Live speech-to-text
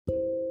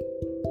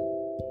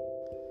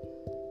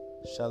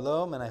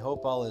Shalom, and I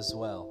hope all is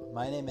well.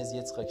 My name is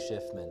Yitzchak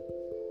Schiffman.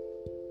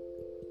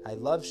 I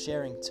love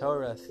sharing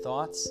Torah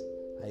thoughts,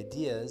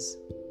 ideas,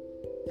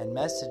 and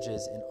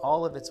messages in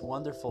all of its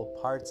wonderful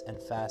parts and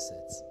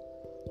facets.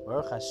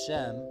 Baruch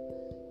Hashem,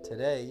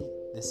 today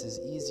this is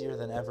easier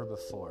than ever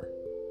before.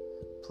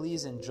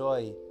 Please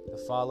enjoy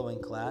the following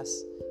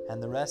class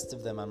and the rest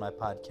of them on my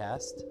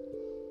podcast,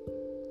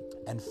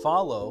 and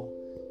follow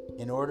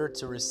in order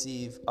to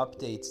receive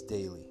updates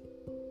daily.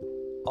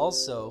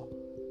 Also,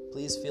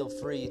 please feel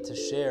free to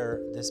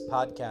share this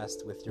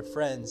podcast with your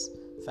friends,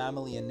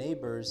 family, and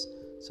neighbors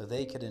so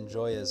they could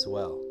enjoy as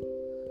well.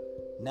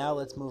 Now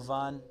let's move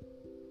on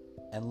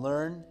and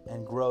learn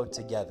and grow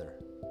together.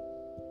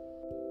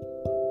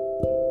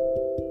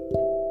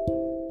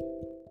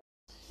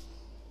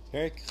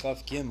 Perek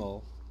Chav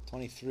Gimel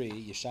 23,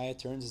 Yeshaya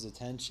turns his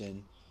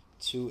attention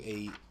to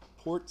a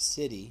port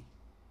city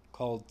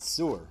called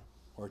Tzur,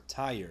 or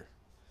Tyre.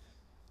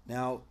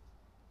 Now,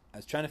 I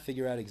was trying to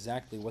figure out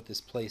exactly what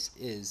this place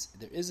is.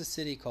 There is a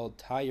city called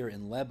Tyre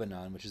in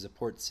Lebanon, which is a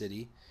port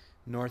city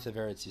north of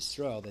Eretz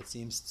Yisrael that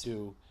seems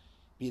to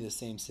be the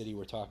same city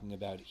we're talking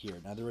about here.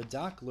 Now, the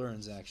Radak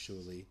learns,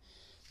 actually,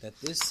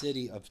 that this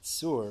city of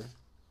Tzur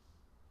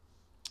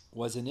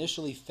was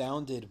initially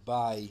founded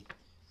by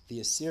the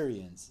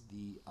Assyrians,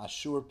 the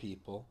Ashur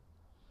people.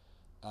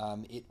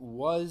 It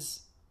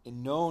was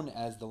known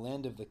as the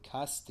land of the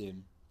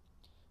Kastim,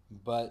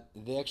 but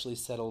they actually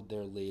settled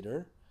there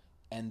later.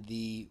 And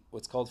the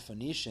what's called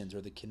Phoenicians,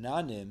 or the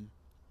Canaanim,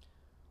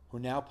 who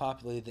now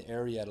populated the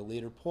area at a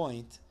later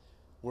point,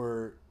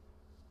 were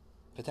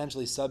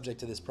potentially subject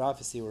to this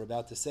prophecy we're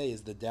about to say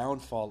is the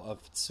downfall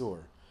of Tzur.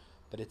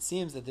 But it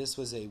seems that this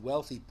was a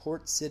wealthy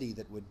port city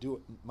that would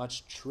do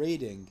much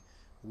trading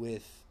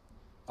with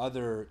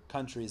other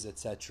countries,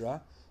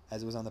 etc.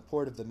 As it was on the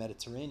port of the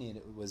Mediterranean,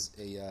 it was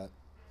a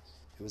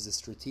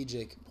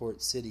strategic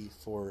port city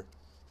for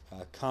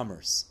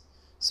commerce.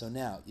 So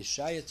now,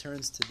 Yeshaya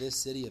turns to this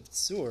city of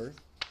Tzur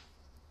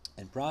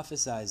and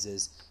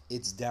prophesizes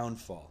its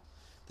downfall.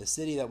 The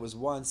city that was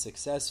once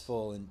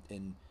successful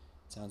in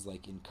sounds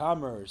like in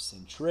commerce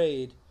and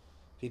trade,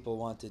 people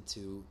wanted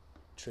to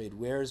trade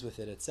wares with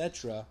it,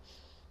 etc.,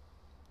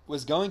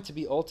 was going to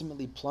be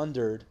ultimately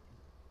plundered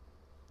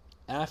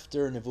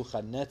after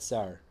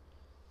Nebuchadnezzar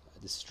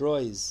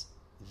destroys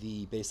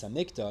the Beis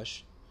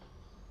HaMikdash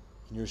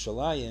in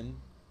Yerushalayim.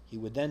 He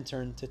would then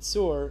turn to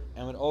Tzur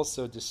and would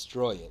also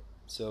destroy it.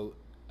 So,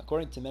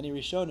 according to many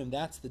Rishonim,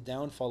 that's the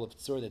downfall of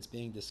Tzur that's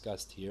being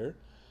discussed here.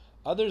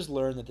 Others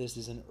learn that this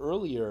is an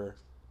earlier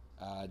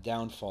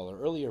downfall or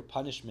earlier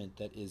punishment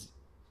that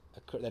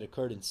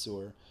occurred in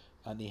Tzur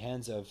on the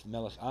hands of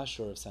Melech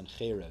Ashur of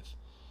Sancheiriv.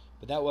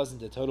 But that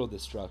wasn't a total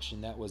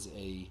destruction. That was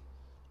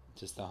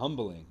just a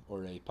humbling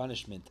or a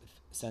punishment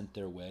sent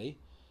their way.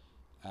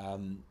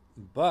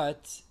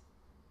 But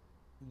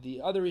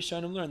the other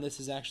Rishonim learn this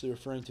is actually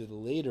referring to the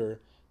later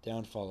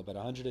downfall, about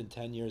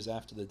 110 years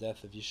after the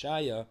death of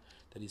Yeshaya,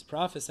 that he's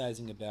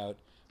prophesizing about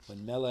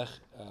when Melech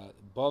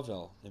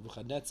Bavel,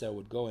 Nebuchadnezzar,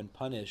 would go and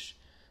punish,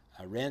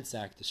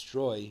 ransack,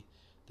 destroy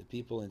the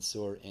people in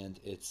Tzur and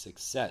its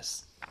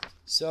success.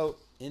 So,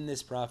 in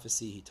this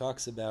prophecy, he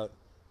talks about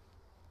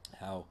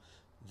how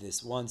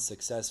this once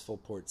successful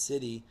port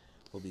city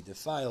will be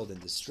defiled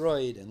and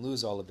destroyed and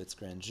lose all of its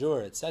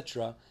grandeur,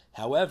 etc.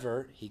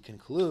 However, he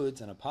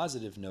concludes on a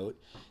positive note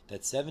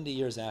that 70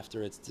 years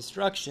after its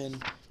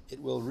destruction, it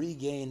will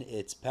regain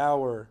its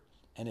power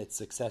and its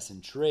success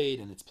in trade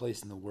and its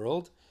place in the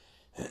world,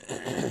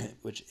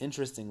 which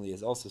interestingly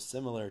is also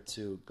similar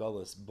to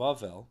Galus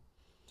Bavel.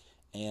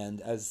 And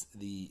as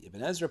the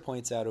Ibn Ezra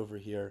points out over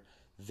here,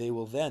 they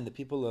will then, the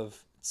people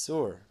of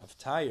Tzur, of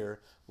Tyre,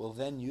 will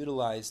then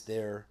utilize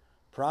their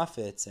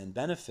profits and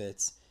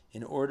benefits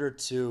in order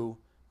to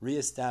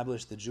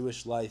reestablish the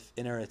Jewish life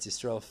in Eretz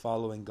Yisrael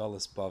following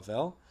Galus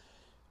Bavel.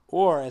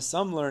 Or, as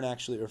some learn,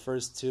 actually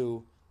refers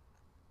to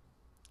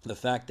the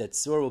fact that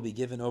Tzur will be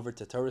given over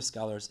to Torah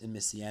scholars in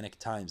Messianic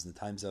times, in the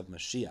times of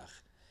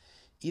Mashiach.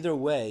 Either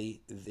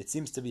way, it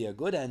seems to be a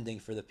good ending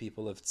for the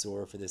people of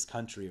Tzur, for this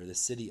country, or the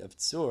city of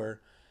Tzur,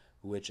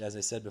 which, as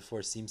I said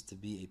before, seems to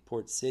be a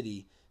port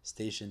city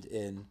stationed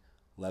in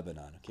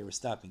Lebanon. Okay, we're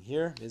stopping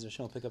here. Be'ez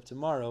Hashem will pick up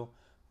tomorrow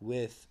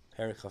with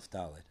Perek Chav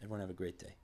Dalet. Everyone have a great day.